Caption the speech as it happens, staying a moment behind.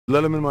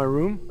Let him in my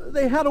room?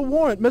 They had a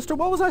warrant, mister.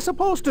 What was I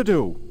supposed to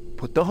do?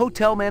 Put the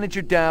hotel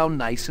manager down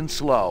nice and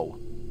slow.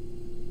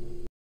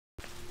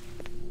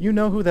 You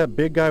know who that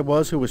big guy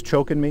was who was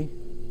choking me?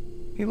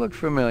 He looked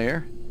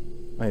familiar.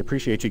 I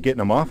appreciate you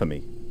getting him off of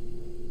me.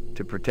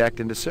 To protect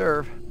and to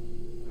serve.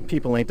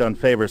 People ain't done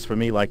favors for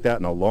me like that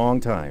in a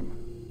long time.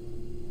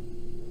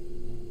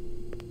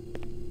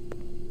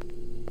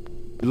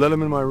 You let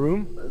him in my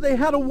room? They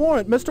had a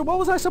warrant, mister. What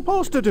was I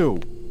supposed to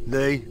do?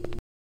 They...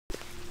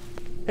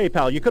 Hey,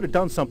 pal, you could have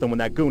done something when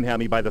that goon had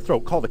me by the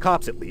throat. Call the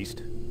cops at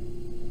least.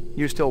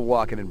 You're still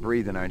walking and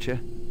breathing, aren't you?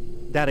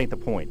 That ain't the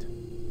point.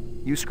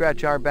 You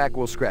scratch our back,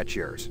 we'll scratch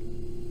yours.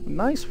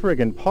 Nice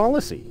friggin'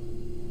 policy.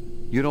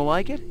 You don't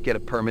like it? Get a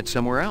permit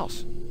somewhere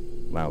else.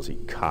 Lousy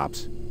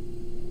cops.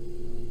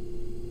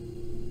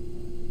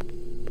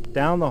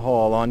 Down the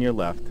hall on your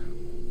left.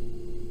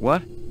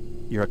 What?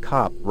 You're a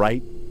cop,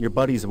 right? Your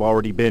buddies have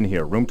already been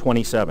here, room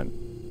 27.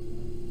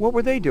 What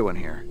were they doing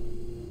here?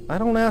 I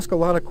don't ask a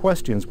lot of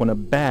questions when a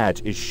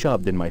badge is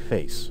shoved in my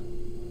face.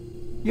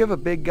 You have a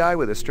big guy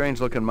with a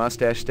strange-looking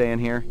mustache staying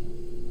here?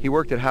 He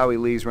worked at Howie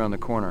Lee's around the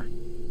corner.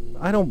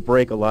 I don't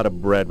break a lot of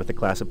bread with the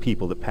class of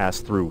people that pass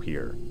through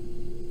here.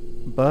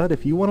 But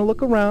if you want to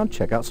look around,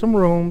 check out some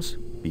rooms,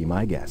 be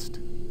my guest.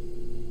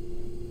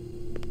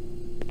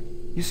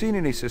 You seen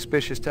any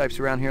suspicious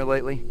types around here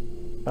lately?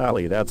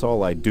 Ollie, that's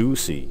all I do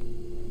see.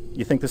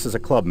 You think this is a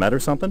Club Med or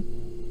something?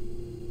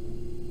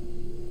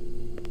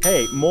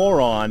 Hey,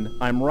 moron,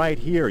 I'm right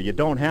here. You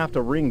don't have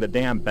to ring the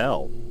damn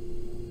bell.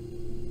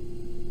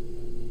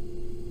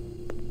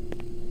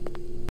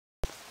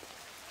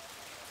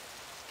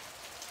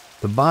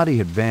 The body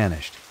had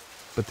vanished,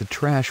 but the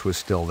trash was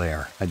still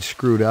there. I'd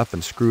screwed up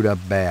and screwed up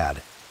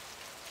bad.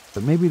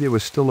 But maybe there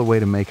was still a way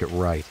to make it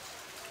right.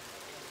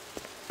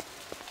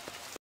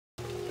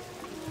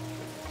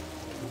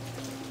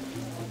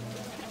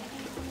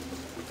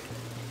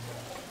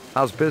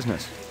 How's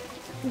business?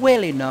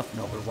 Well enough,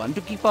 noble one,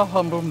 to keep a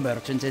humble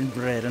merchant in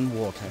bread and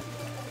water.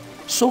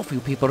 So few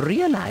people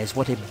realize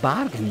what a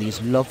bargain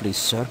these lovely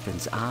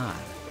serpents are.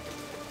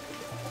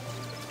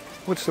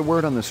 What's the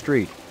word on the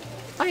street?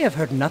 I have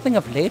heard nothing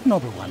of late,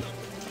 noble one.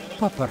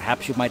 But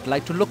perhaps you might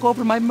like to look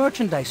over my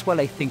merchandise while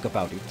I think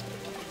about it.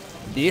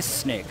 This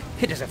snake,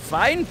 it is a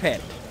fine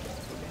pet.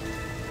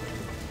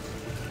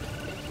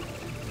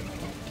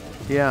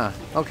 Yeah,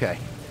 okay.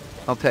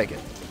 I'll take it.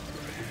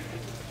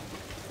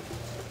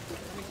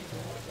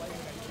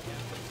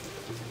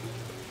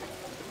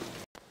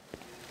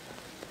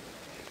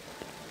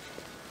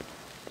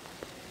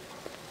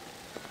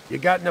 You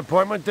got an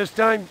appointment this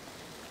time?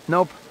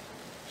 Nope.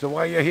 So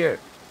why you here?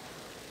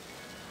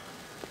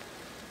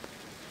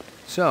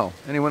 So,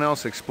 anyone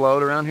else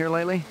explode around here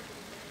lately?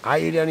 I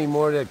eat any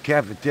more of that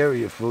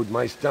cafeteria food,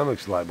 my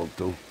stomach's liable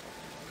to.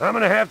 I'm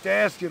gonna have to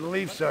ask you to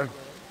leave, sir.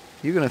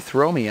 You gonna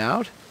throw me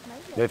out?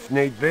 If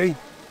need be.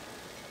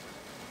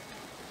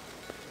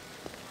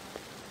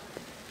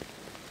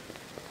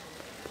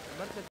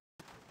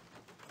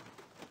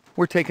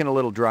 We're taking a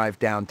little drive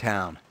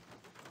downtown.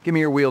 Give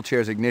me your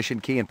wheelchair's ignition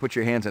key and put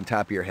your hands on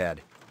top of your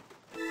head.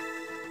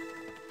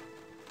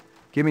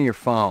 Give me your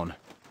phone.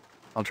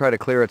 I'll try to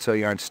clear it so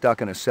you aren't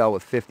stuck in a cell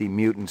with 50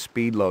 mutant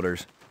speed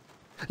loaders.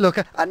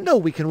 Look, I know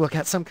we can work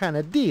out some kind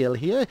of deal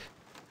here.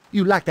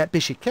 You like that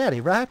bishy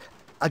caddy, right?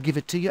 I'll give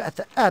it to you at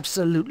the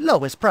absolute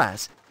lowest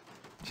price.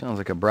 Sounds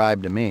like a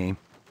bribe to me.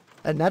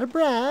 And not a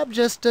bribe,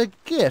 just a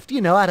gift,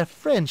 you know, out of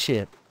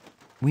friendship.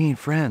 We ain't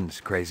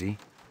friends, Crazy.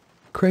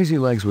 Crazy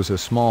Legs was a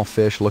small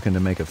fish looking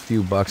to make a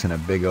few bucks in a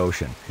big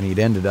ocean, and he'd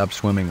ended up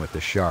swimming with the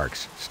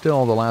sharks.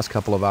 Still, the last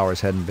couple of hours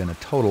hadn't been a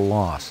total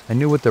loss. I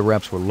knew what the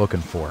reps were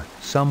looking for,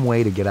 some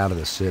way to get out of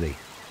the city.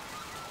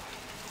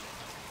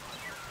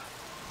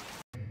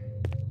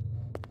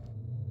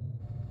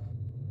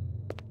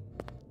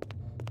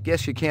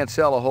 Guess you can't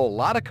sell a whole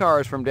lot of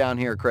cars from down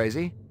here,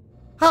 Crazy.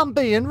 I'm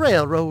being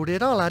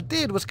railroaded. All I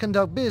did was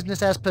conduct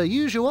business as per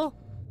usual.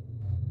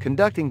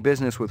 Conducting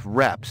business with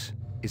reps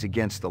is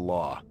against the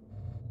law.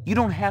 You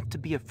don't have to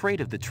be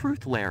afraid of the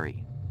truth,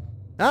 Larry.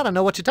 I don't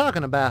know what you're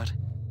talking about.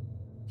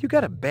 You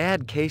got a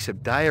bad case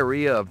of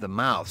diarrhea of the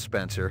mouth,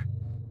 Spencer.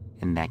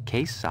 In that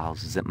case, I'll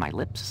zip my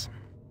lips.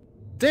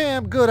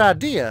 Damn good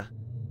idea.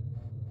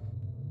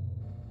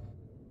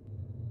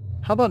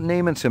 How about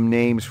naming some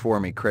names for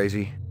me,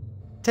 Crazy?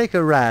 Take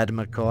a ride,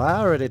 McCoy. I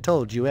already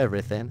told you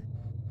everything.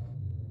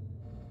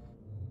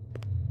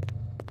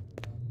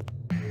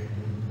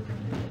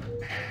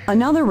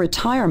 Another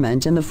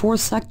retirement in the 4th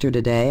sector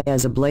today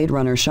as a Blade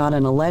Runner shot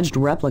an alleged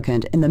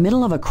replicant in the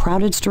middle of a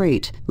crowded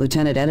street.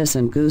 Lieutenant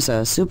Edison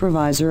Guzza,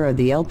 supervisor of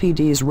the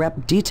LPD's Rep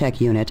DTEC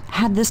unit,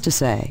 had this to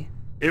say.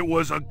 It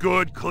was a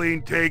good,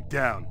 clean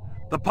takedown.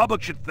 The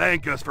public should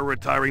thank us for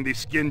retiring these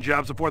skin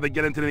jobs before they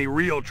get into any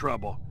real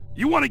trouble.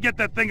 You want to get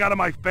that thing out of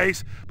my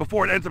face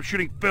before it ends up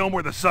shooting film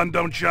where the sun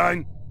don't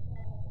shine?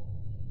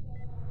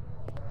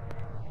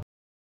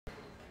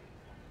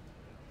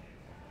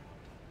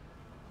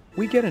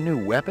 We get a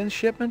new weapons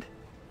shipment?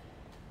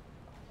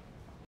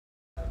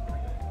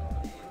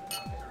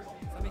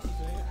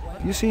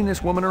 You seen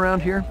this woman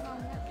around here?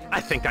 I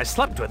think I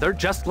slept with her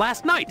just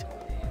last night.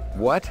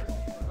 What?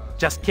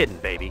 Just kidding,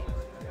 baby.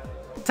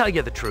 Tell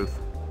you the truth.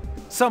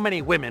 So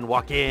many women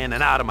walk in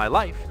and out of my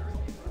life.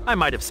 I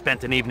might have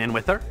spent an evening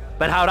with her,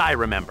 but how'd I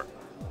remember?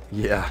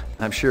 Yeah,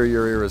 I'm sure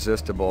you're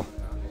irresistible.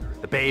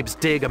 The babes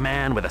dig a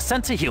man with a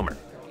sense of humor.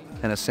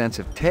 And a sense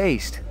of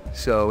taste.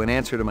 So, in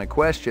answer to my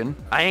question...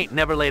 I ain't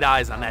never laid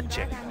eyes on that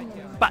chick.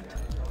 But,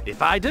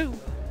 if I do,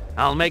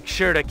 I'll make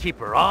sure to keep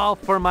her all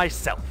for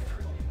myself.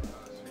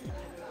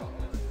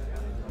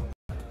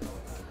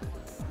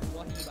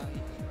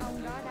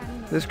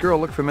 This girl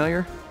look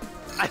familiar?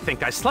 I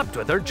think I slept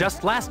with her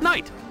just last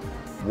night.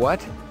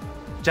 What?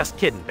 Just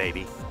kidding,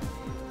 baby.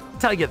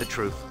 Tell you the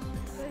truth.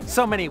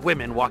 So many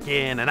women walk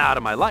in and out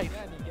of my life.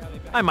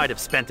 I might have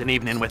spent an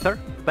evening with her,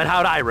 but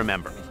how'd I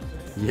remember?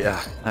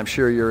 Yeah, I'm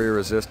sure you're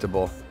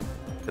irresistible.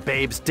 The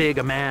babes dig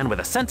a man with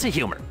a sense of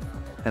humor.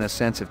 And a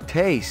sense of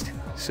taste.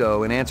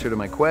 So, in answer to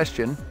my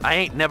question... I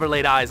ain't never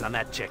laid eyes on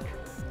that chick.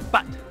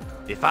 But,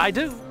 if I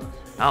do,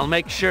 I'll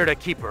make sure to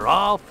keep her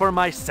all for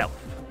myself.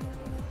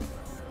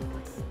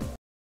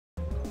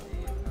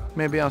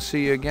 Maybe I'll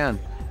see you again.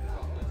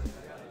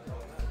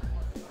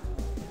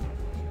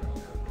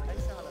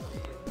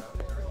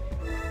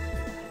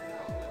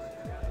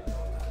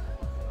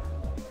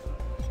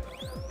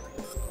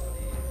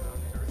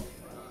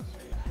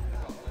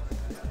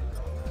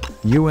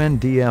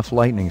 UNDF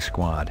Lightning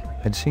Squad.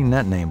 I'd seen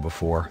that name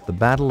before. The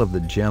Battle of the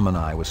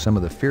Gemini was some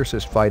of the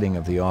fiercest fighting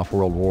of the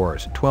off-world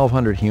wars.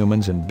 1,200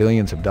 humans and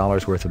billions of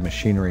dollars worth of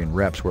machinery and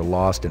reps were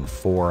lost in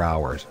 4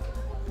 hours.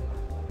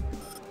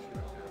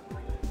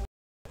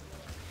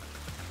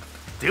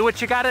 Do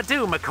what you gotta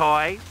do,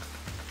 McCoy.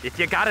 If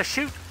you gotta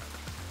shoot,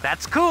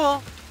 that's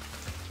cool.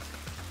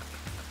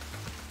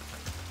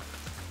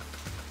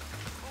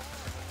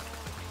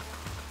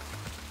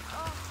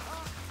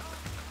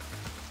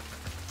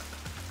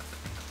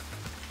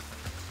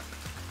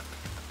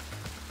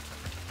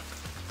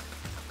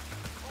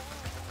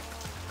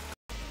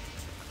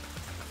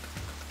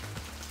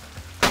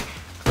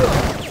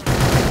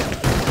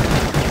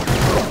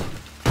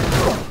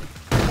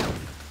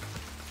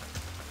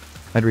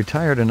 I'd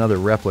retired another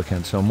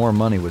replicant, so more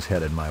money was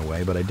headed my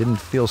way, but I didn't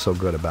feel so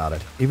good about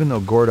it, even though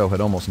Gordo had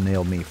almost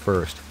nailed me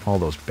first. All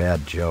those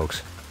bad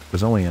jokes. It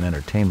was only an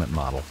entertainment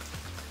model.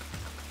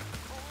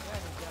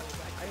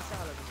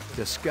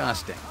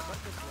 Disgusting.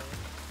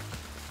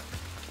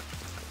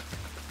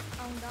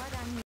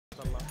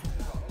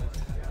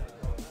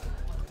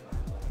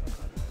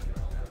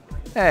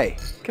 Hey,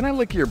 can I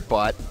lick your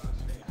butt?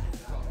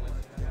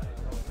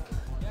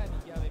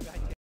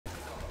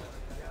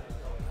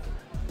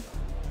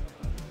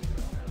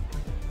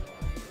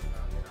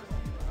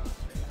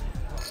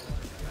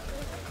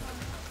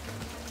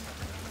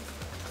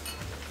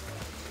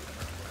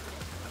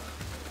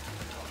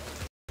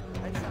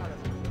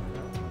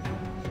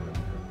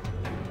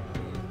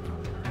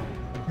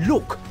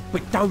 Look,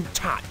 but don't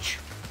touch.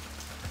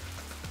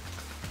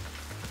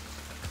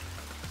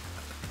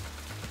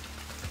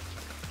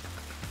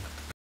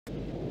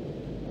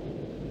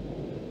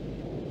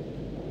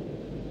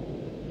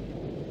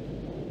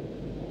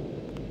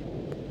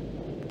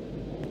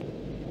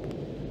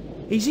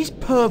 Is this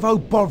pervo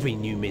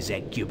bothering you, Ms.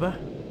 Edguber?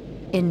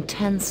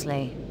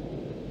 Intensely.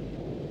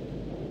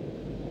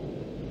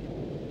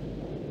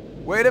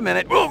 Wait a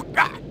minute. Oh,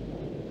 God!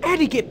 How'd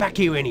he get back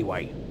here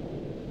anyway?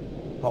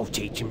 I'll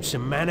teach him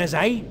some manners,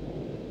 eh?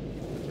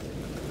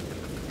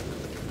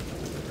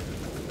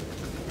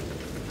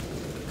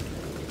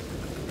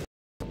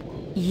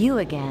 You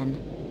again.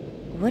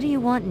 What do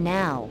you want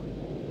now?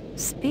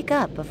 Speak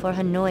up before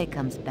Hanoi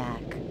comes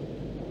back.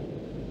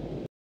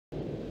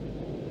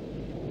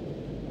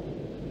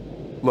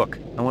 Look,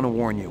 I want to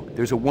warn you.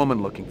 There's a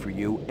woman looking for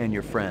you and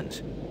your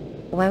friends.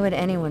 Why would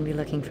anyone be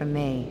looking for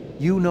me?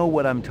 You know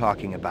what I'm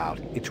talking about.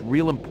 It's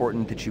real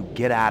important that you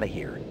get out of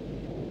here.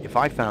 If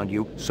I found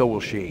you, so will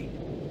she.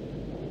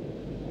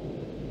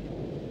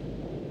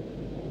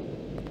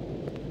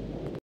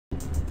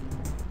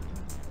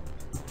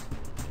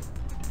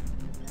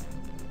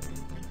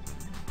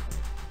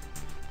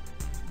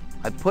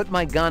 I put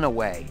my gun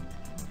away.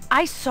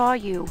 I saw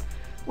you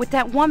with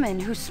that woman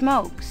who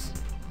smokes.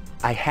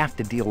 I have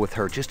to deal with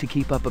her just to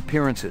keep up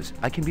appearances.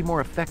 I can be more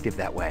effective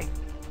that way.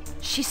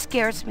 She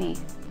scares me.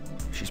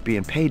 She's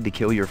being paid to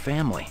kill your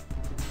family.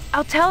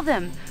 I'll tell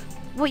them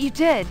what you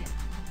did.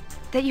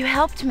 That you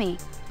helped me.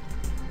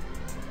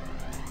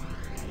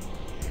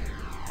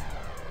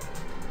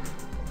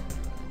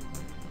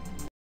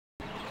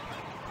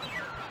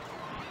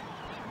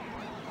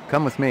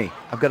 Come with me.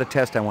 I've got a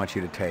test I want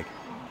you to take.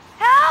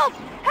 Help!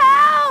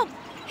 Help!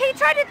 He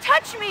tried to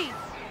touch me!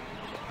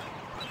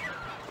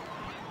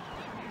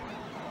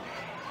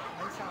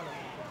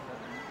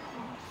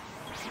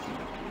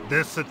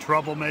 This a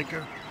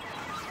troublemaker?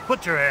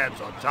 Put your hands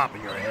on top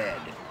of your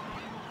head.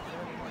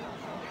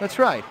 That's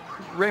right.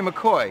 Ray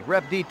McCoy,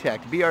 Rep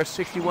Detect, BR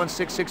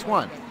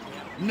 61661.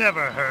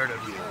 Never heard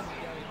of you.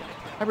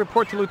 I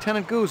report to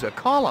Lieutenant Guzza.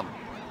 Call him.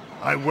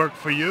 I work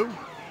for you?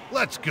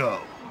 Let's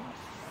go.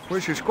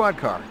 Where's your squad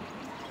car?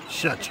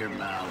 Shut your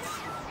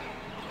mouth.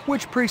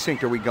 Which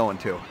precinct are we going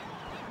to?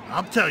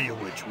 I'll tell you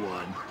which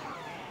one.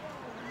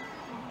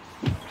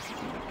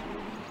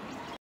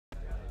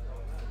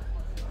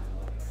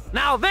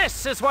 Now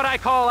this is what I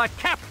call a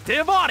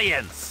captive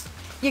audience!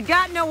 You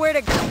got nowhere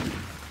to go.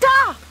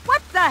 Duh!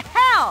 What the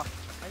hell?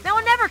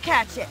 They'll never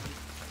catch it.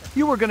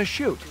 You were gonna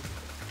shoot.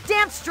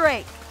 Damn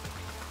straight.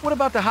 What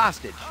about the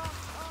hostage?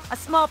 A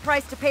small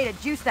price to pay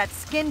to juice that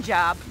skin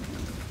job.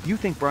 You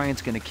think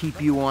Brian's gonna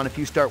keep you on if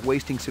you start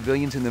wasting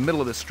civilians in the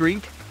middle of the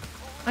street?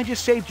 I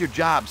just saved your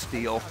job,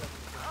 Steele.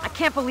 I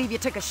can't believe you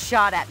took a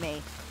shot at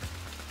me.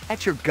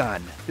 That's your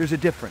gun. There's a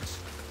difference.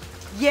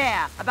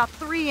 Yeah, about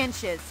 3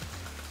 inches.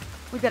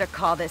 We better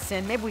call this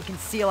in. Maybe we can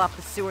seal off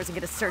the sewers and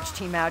get a search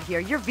team out here.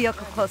 Your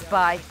vehicle close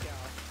by?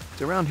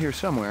 It's around here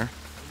somewhere.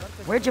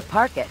 Where'd you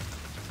park it?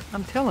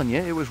 I'm telling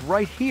you, it was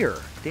right here.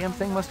 Damn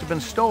thing must have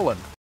been stolen.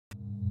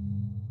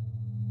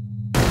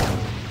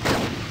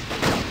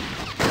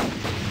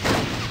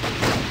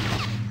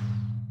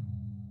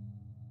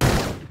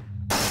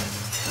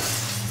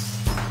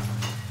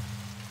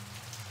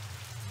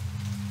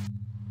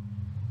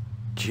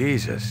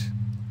 Jesus.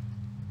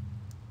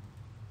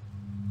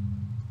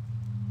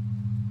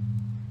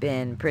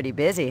 Been pretty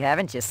busy,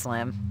 haven't you,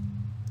 Slim?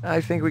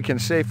 I think we can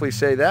safely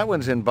say that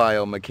one's in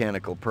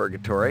biomechanical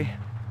purgatory.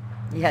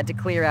 You had to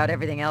clear out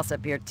everything else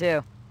up here,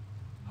 too.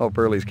 Hope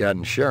Early's got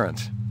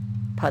insurance.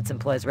 Putz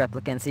employs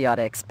replicants, he ought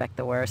to expect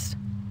the worst.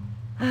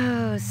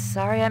 Oh,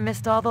 sorry I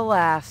missed all the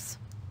laughs.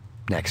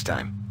 Next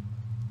time.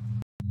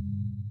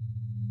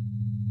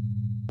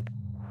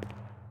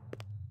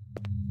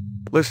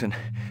 Listen,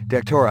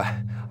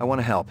 Dektora, I want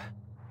to help.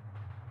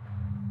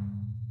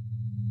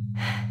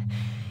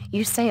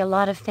 You say a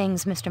lot of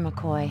things, Mr.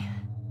 McCoy.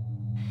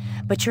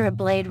 But you're a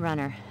Blade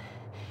Runner.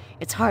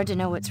 It's hard to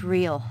know what's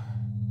real.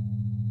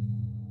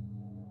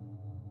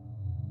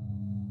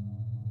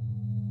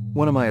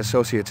 One of my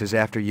associates is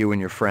after you and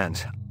your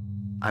friends.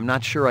 I'm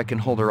not sure I can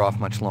hold her off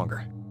much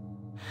longer.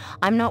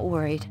 I'm not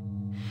worried.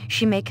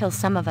 She may kill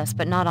some of us,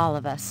 but not all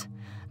of us.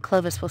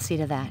 Clovis will see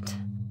to that.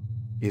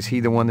 Is he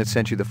the one that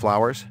sent you the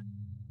flowers?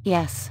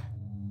 Yes.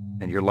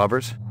 And your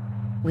lovers?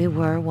 We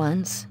were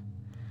once.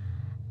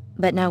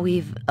 But now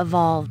we've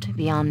evolved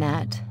beyond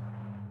that.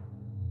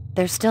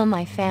 They're still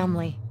my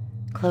family,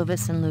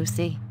 Clovis and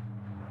Lucy.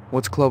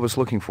 What's Clovis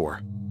looking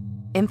for?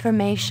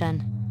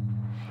 Information.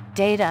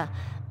 Data.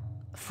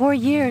 4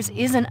 years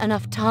isn't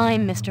enough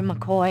time, Mr.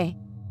 McCoy.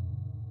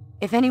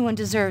 If anyone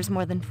deserves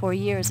more than 4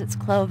 years, it's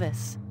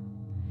Clovis.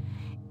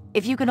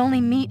 If you could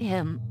only meet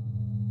him...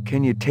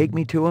 Can you take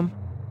me to him?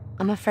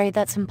 I'm afraid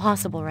that's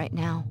impossible right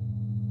now.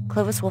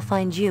 Clovis will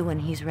find you when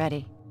he's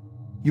ready.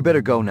 You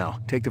better go now.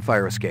 Take the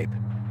fire escape.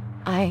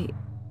 I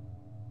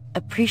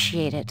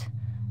appreciate it,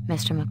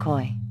 Mr.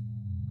 McCoy.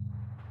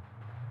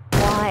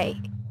 Why?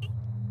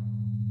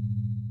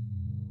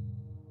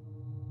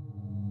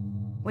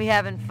 We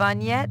having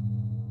fun yet?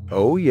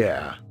 Oh,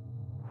 yeah.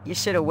 You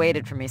should have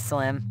waited for me,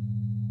 Slim.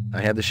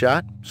 I had the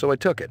shot, so I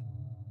took it.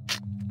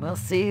 We'll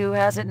see who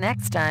has it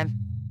next time.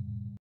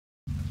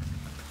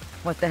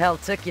 What the hell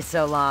took you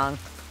so long?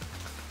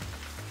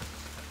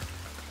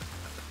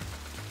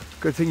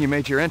 Good thing you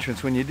made your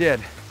entrance when you did.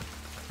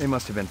 They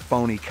must have been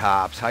phony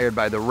cops, hired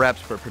by the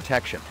reps for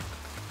protection.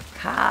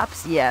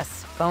 Cops,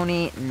 yes.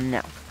 Phony,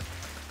 no.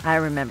 I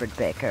remembered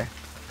Baker.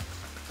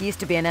 He used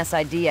to be an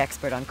SID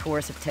expert on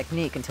coercive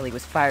technique until he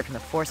was fired from the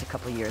force a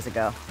couple years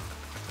ago.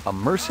 A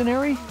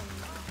mercenary?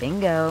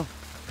 Bingo.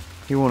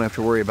 He won't have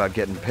to worry about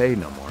getting paid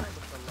no more.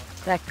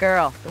 That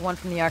girl, the one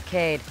from the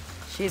arcade,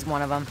 she's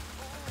one of them.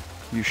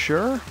 You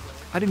sure?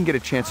 I didn't get a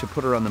chance to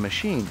put her on the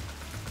machine.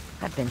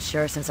 I've been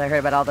sure since I heard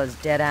about all those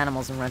dead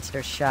animals in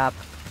Runster's shop.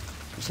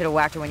 You should have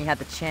whacked her when you had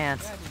the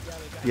chance.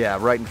 Yeah,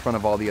 right in front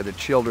of all the other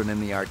children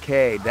in the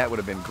arcade. That would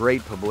have been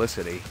great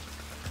publicity.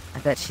 I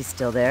bet she's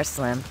still there,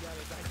 Slim.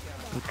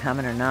 You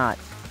coming or not?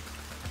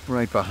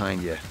 Right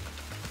behind you.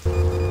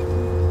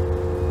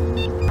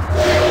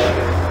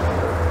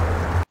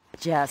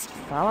 Just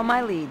follow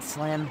my lead,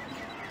 Slim.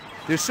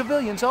 There's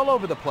civilians all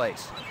over the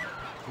place.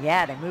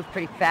 Yeah, they move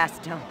pretty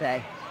fast, don't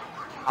they?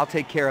 I'll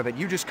take care of it.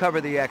 You just cover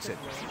the exit.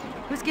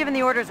 Who's giving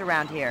the orders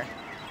around here?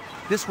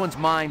 This one's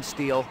mine,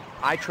 Steele.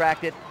 I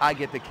tracked it, I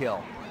get the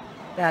kill.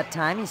 About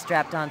time you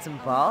strapped on some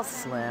balls,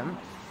 Slim.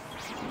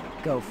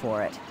 Go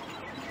for it.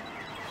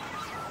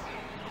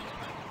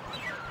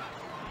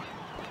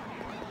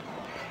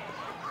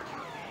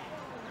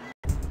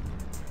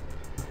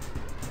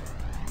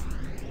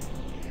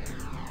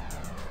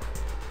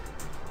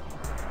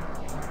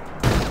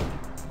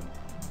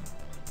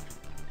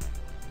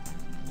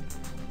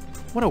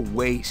 What a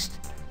waste.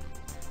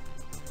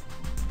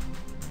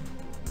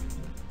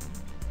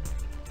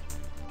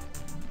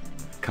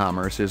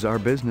 Commerce is our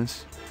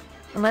business.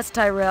 Unless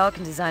Tyrell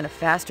can design a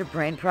faster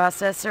brain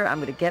processor, I'm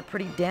gonna get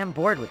pretty damn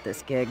bored with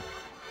this gig.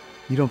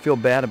 You don't feel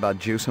bad about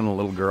juicing a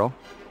little girl?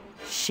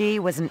 She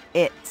was an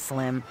it,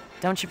 Slim.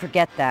 Don't you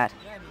forget that.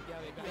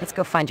 Let's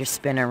go find your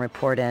spinner and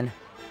report in.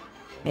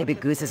 Maybe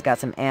Guzza's got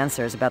some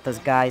answers about those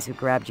guys who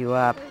grabbed you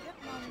up.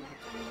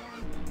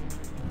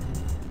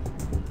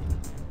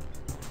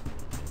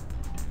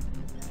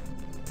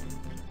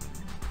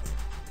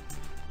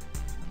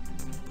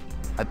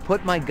 I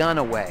put my gun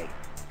away.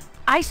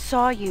 I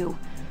saw you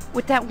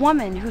with that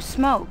woman who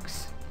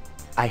smokes.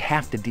 I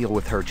have to deal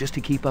with her just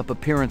to keep up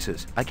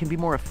appearances. I can be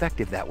more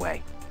effective that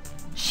way.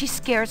 She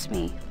scares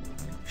me.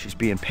 She's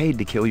being paid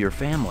to kill your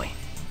family.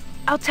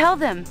 I'll tell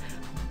them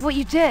what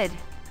you did.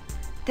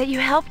 That you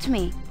helped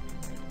me.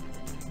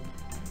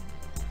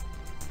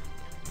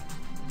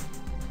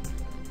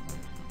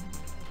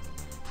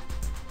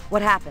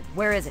 What happened?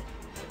 Where is it?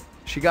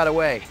 She got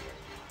away.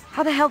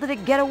 How the hell did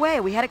it get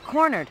away? We had it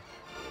cornered.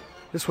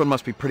 This one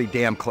must be pretty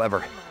damn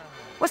clever.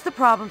 What's the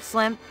problem,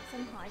 Slim?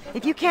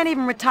 If you can't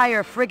even retire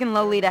a friggin'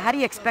 Lolita, how do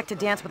you expect to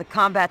dance with a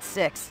Combat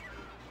 6?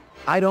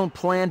 I don't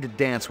plan to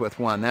dance with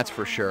one, that's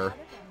for sure.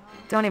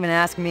 Don't even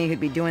ask me who'd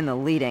be doing the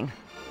leading.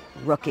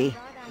 Rookie.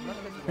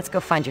 Let's go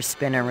find your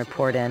spinner and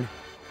report in.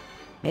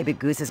 Maybe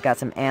Goose has got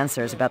some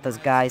answers about those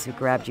guys who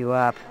grabbed you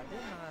up.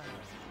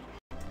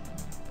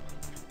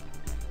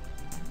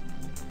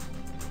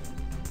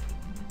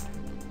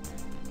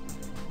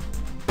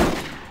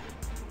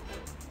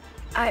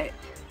 I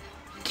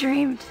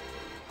dreamed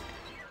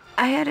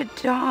I had a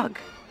dog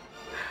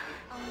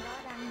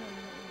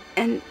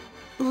and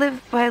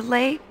lived by a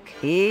lake.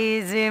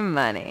 Easy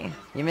money.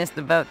 You missed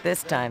the boat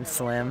this time,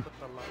 Slim.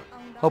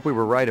 Hope we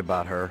were right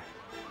about her.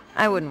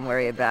 I wouldn't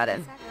worry about it.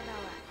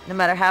 No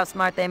matter how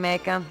smart they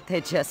make them,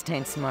 they just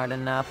ain't smart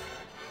enough.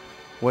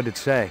 What'd it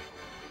say?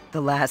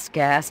 The last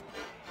gasp.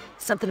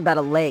 Something about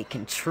a lake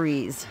and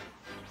trees.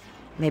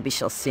 Maybe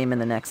she'll see him in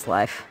the next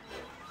life.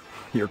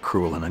 You're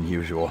cruel and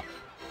unusual.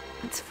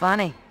 It's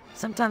funny.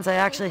 Sometimes I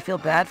actually feel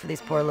bad for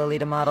these poor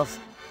Lolita models.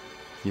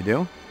 You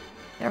do?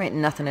 There ain't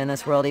nothing in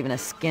this world, even a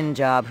skin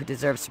job, who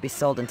deserves to be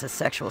sold into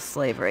sexual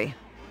slavery.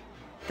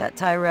 That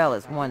Tyrell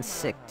is one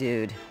sick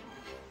dude.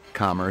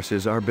 Commerce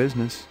is our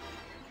business.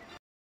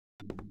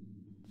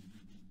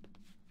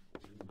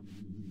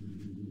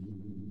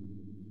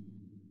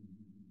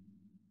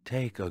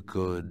 Take a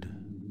good,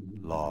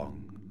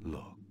 long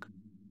look.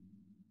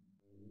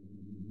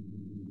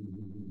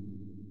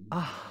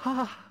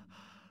 Aha!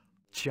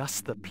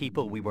 Just the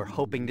people we were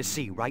hoping to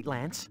see, right,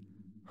 Lance?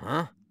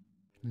 Huh?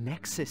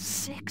 Nexus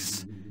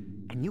 6.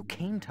 And you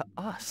came to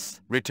us.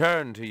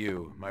 Return to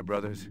you, my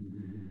brothers,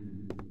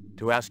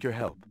 to ask your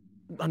help.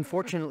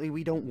 Unfortunately,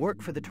 we don't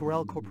work for the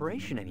Tyrell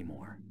Corporation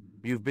anymore.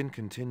 You've been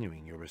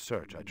continuing your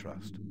research, I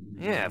trust.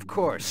 Yeah, of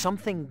course.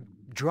 Something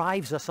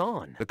drives us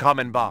on. The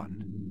common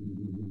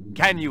bond.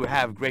 Can you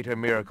have greater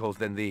miracles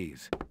than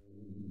these?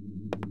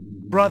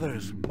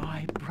 Brothers,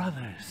 my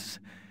brothers,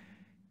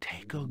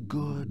 take a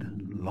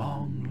good,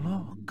 long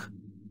look.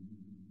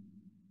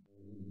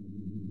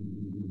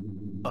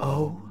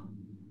 Oh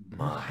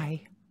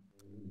my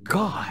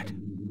God.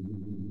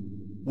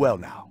 Well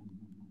now,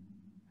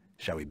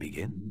 shall we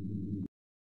begin?